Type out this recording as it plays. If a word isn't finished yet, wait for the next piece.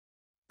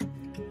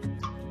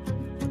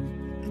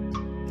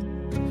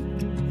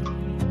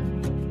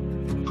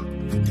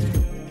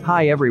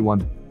Hi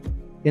everyone.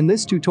 In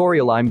this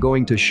tutorial I'm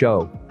going to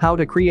show how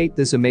to create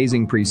this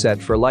amazing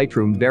preset for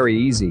Lightroom. Very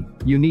easy,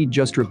 you need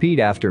just repeat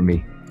after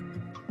me.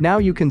 Now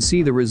you can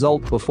see the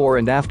result before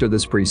and after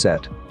this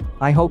preset.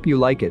 I hope you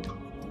like it.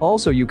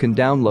 Also you can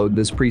download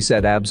this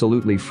preset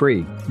absolutely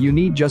free, you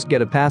need just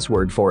get a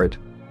password for it.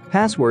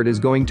 Password is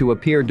going to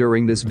appear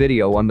during this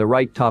video on the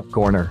right top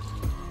corner.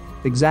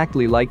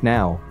 Exactly like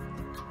now.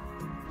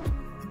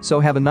 So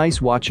have a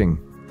nice watching.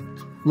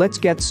 Let's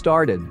get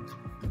started.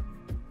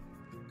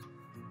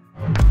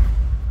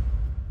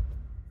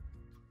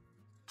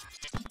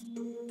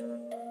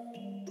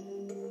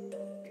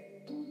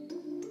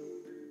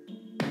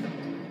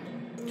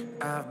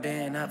 I've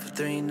been up for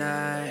 3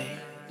 nights.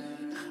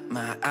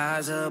 My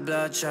eyes are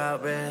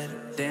bloodshot red.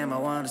 Damn, I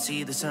wanna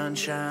see the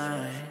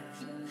sunshine.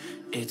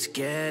 It's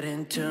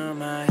getting to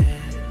my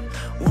head.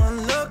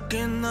 One look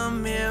in the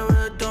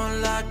mirror,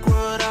 don't like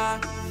what I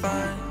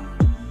find.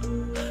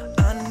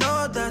 I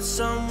know that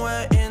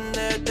somewhere in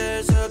there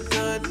there's a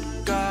good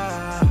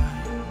guy,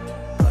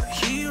 but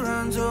he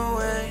runs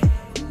away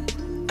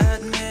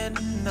at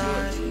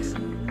midnight.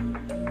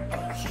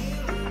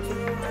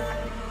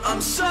 I'm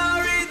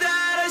sorry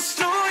that I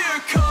stole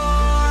your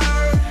car.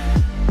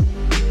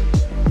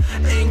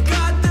 Ain't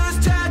got those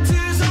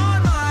tattoos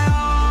on my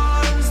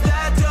arms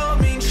that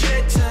don't mean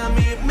shit to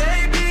me.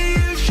 Maybe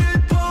you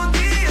should pull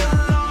the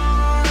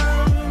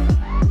alarm,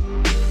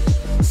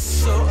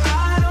 so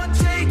I don't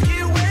take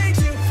it way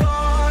too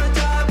far.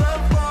 Die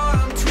before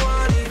I'm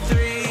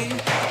 23.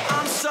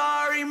 I'm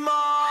sorry,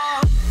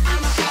 Mom.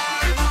 I'm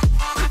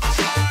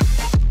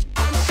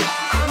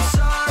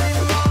sorry,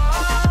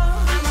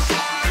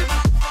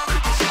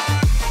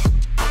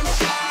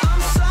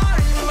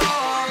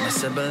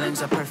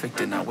 siblings are perfect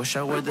and I wish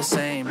I were the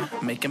same.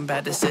 Making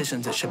bad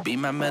decisions, it should be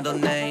my middle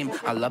name.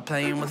 I love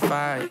playing with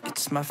fire,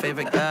 it's my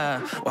favorite.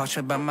 Watch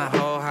me burn my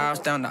whole house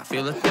down, not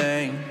feel a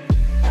thing.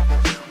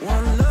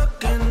 One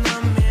look in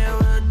the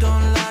mirror,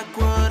 don't like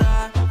what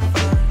I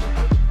find.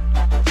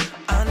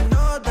 I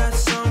know that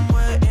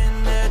somewhere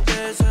in there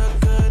there's a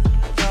good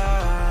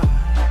guy,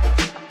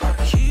 but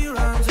he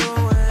runs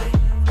away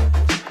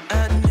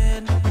at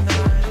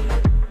midnight.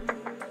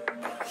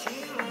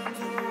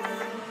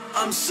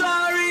 I'm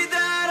sorry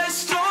that I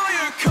stole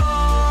your car.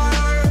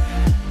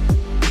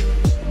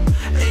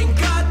 Ain't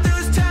got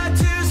those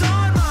tattoos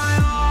on my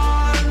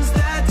arms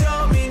that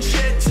don't mean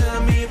shit to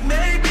me.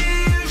 Maybe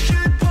you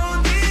should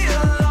pull the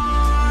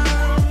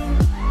alarm,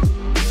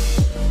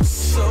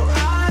 so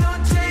I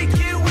don't take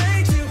it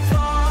way too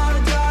far.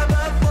 Die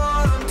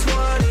before I'm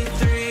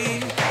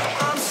 23.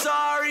 I'm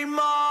sorry,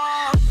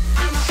 Mom.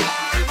 I'm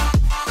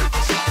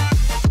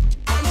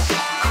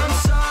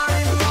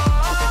sorry, Mom.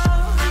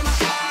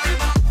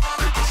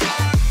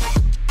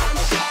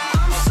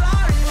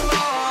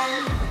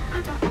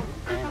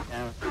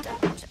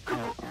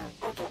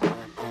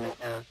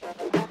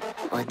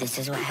 Well, this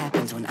is what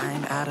happens when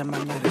I'm out of my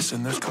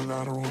Listen, there's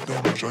collateral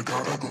damage, I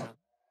gotta go.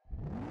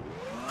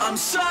 I'm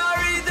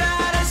sorry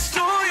that I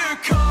stole your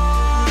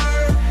car.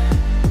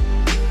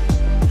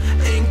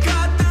 Ain't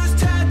got those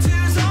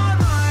tattoos on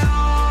my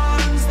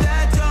arms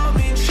that don't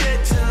mean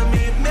shit to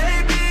me.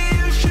 Maybe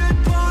you should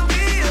pull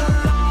the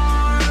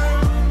alarm,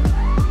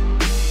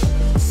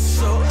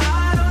 so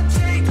I don't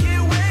take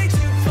it way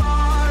too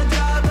far.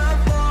 Die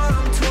before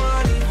I'm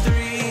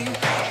 23.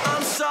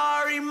 I'm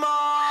sorry, Mom.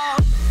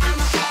 I'm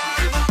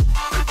sorry, Mom.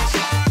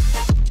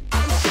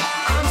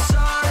 I'm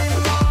sorry,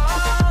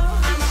 Mom.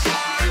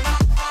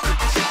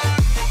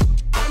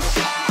 I'm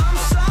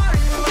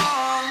sorry,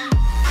 Mom.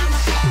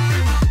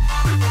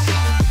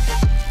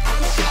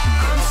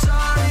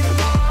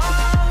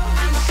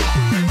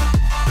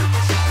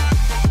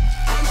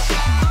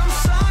 I'm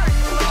sorry,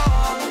 Mom.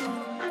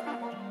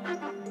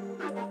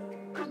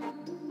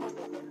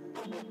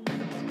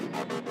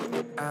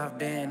 I've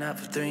been up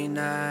for 3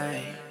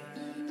 nights.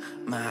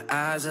 My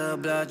eyes are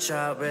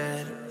bloodshot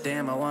red.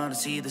 Damn, I wanna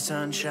see the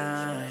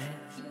sunshine.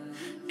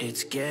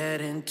 It's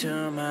getting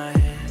to my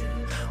head.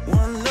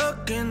 One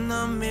look in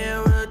the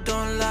mirror,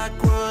 don't like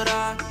what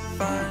I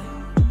find.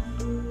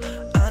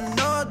 I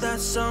know that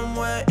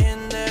somewhere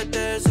in there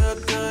there's a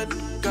good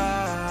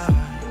guy,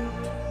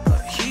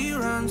 but he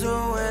runs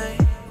away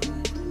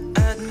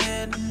at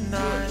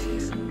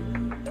midnight.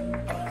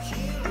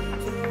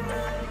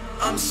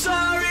 I'm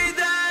sorry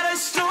that I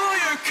stole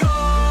your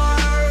car.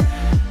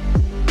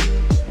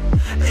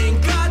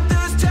 Ain't got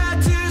those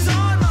tattoos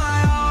on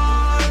my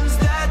arms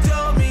that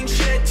don't mean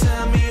shit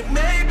to me.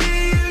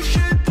 Maybe you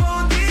should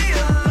pull the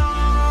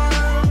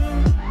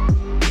alarm,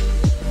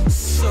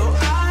 so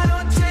I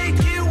don't take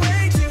it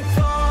way too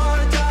far.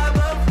 Die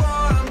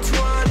before I'm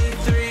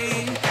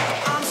 23.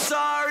 I'm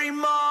sorry,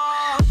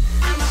 Mom.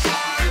 I'm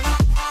sorry,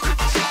 Mom.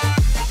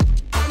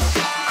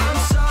 I'm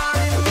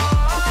sorry,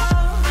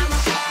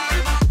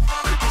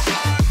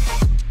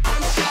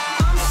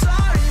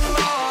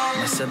 Mom.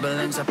 My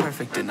siblings are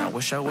perfect and I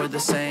wish I were the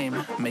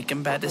same.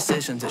 Making bad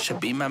decisions, it should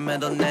be my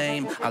middle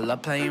name. I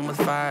love playing with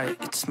fire,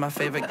 it's my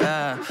favorite.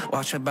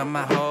 Watch me burn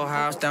my whole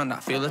house down,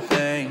 not feel a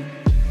thing.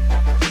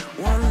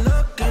 One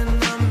look in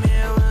the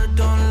mirror,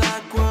 don't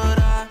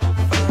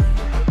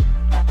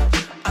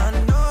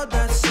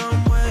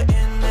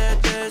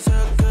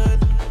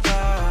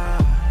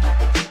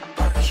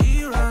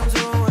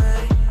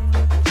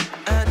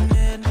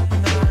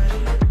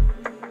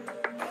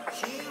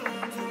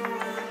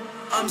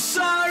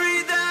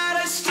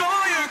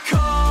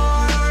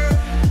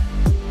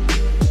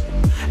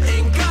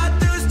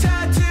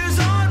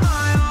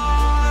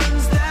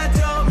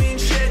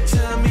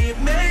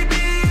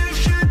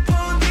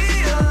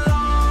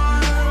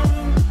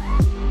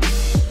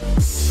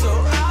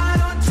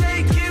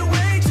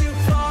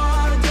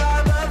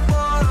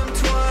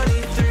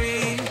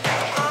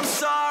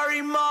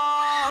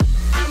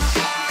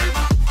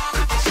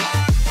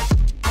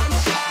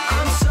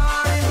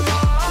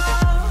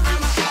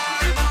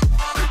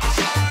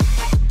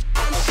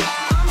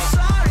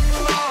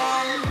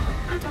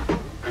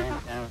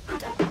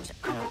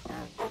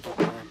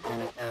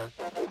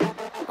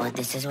or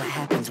this is what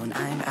happens when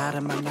I'm out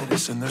of my mind.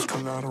 Listen, there's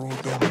collateral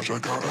damage, I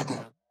gotta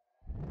go.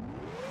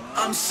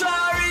 I'm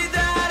sorry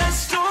that I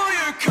stole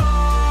your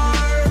car.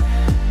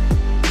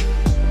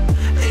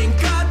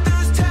 Ain't got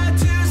those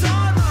tattoos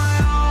on my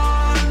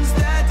arms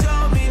that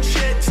don't mean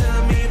shit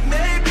to me.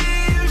 Maybe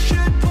you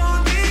should pull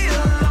the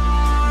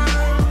alarm,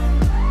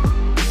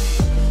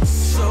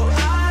 so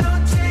I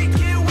don't take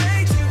it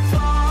way too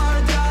far.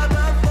 Die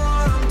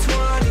before I'm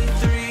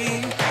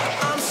 23.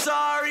 I'm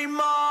sorry,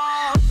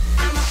 Mom.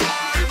 I'm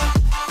sorry,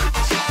 Mom.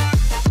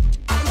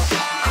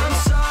 I'm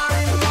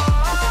sorry,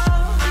 Mom.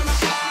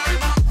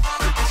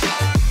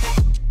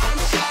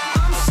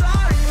 I'm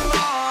sorry,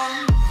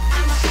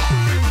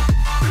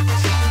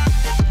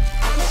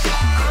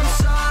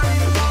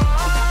 Mom.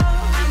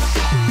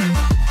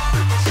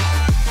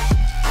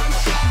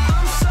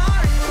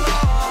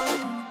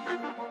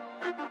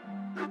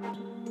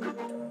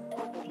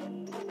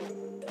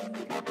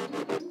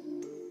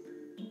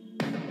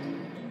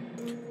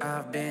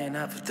 I've been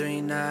up for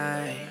 3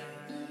 nights.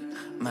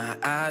 My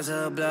eyes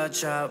are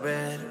bloodshot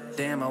red.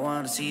 Damn, I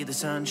wanna see the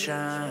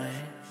sunshine.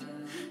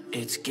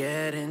 It's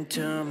getting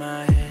to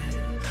my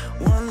head.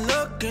 One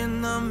look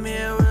in the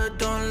mirror,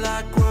 don't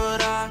like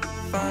what I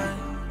find.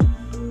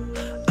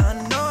 I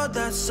know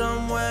that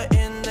somewhere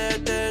in there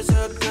there's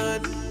a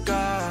good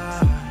guy,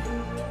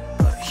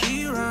 but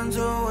he runs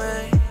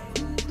away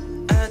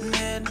at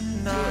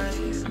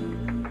midnight.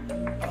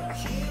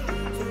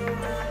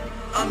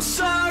 I'm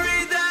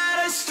sorry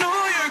that I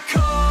stole your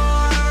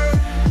car.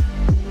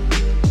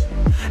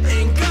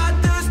 Ain't got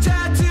those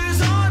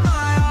tattoos on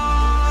my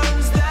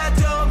arms that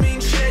don't mean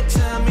shit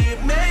to me.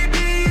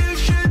 Maybe you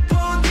should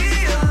pull the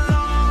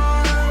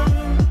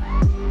alarm,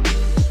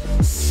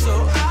 so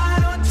I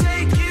don't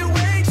take it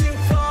way too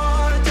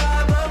far.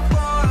 Die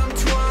before I'm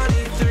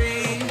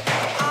 23.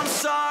 I'm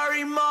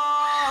sorry,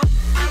 Mom.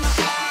 I'm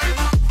sorry,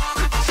 Mom.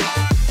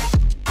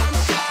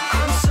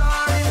 I'm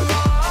sorry,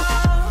 Mom.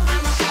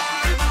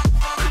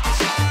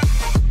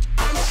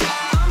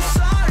 I'm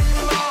sorry,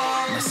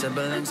 Mom. My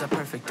siblings are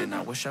perfect and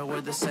I wish I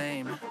were the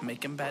same.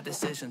 Making bad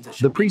decisions.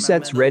 The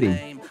preset's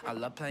ready.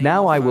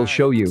 Now I will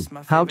show you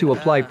how to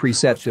apply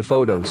preset to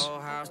photos.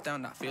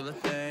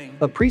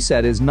 A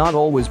preset is not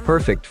always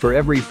perfect for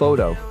every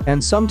photo,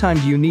 and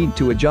sometimes you need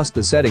to adjust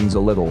the settings a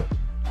little.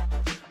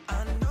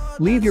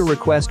 Leave your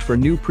request for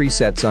new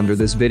presets under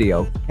this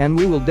video, and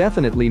we will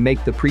definitely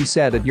make the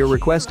preset at your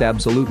request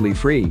absolutely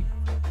free.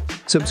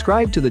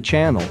 Subscribe to the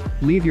channel,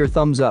 leave your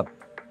thumbs up,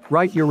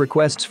 write your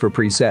requests for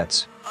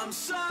presets.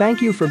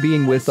 Thank you for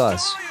being with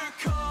us.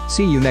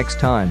 See you next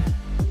time.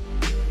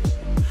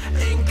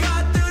 Ain't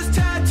got those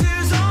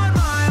tattoos on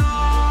my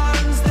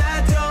arms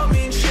that don't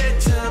mean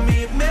shit to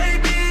me.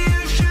 Maybe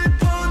you should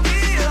pull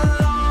the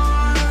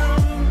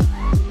alarm,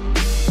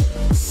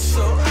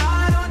 so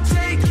I don't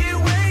take it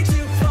way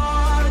too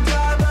far.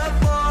 Die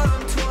before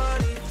I'm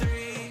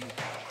 23.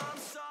 I'm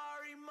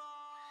sorry,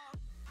 Mom.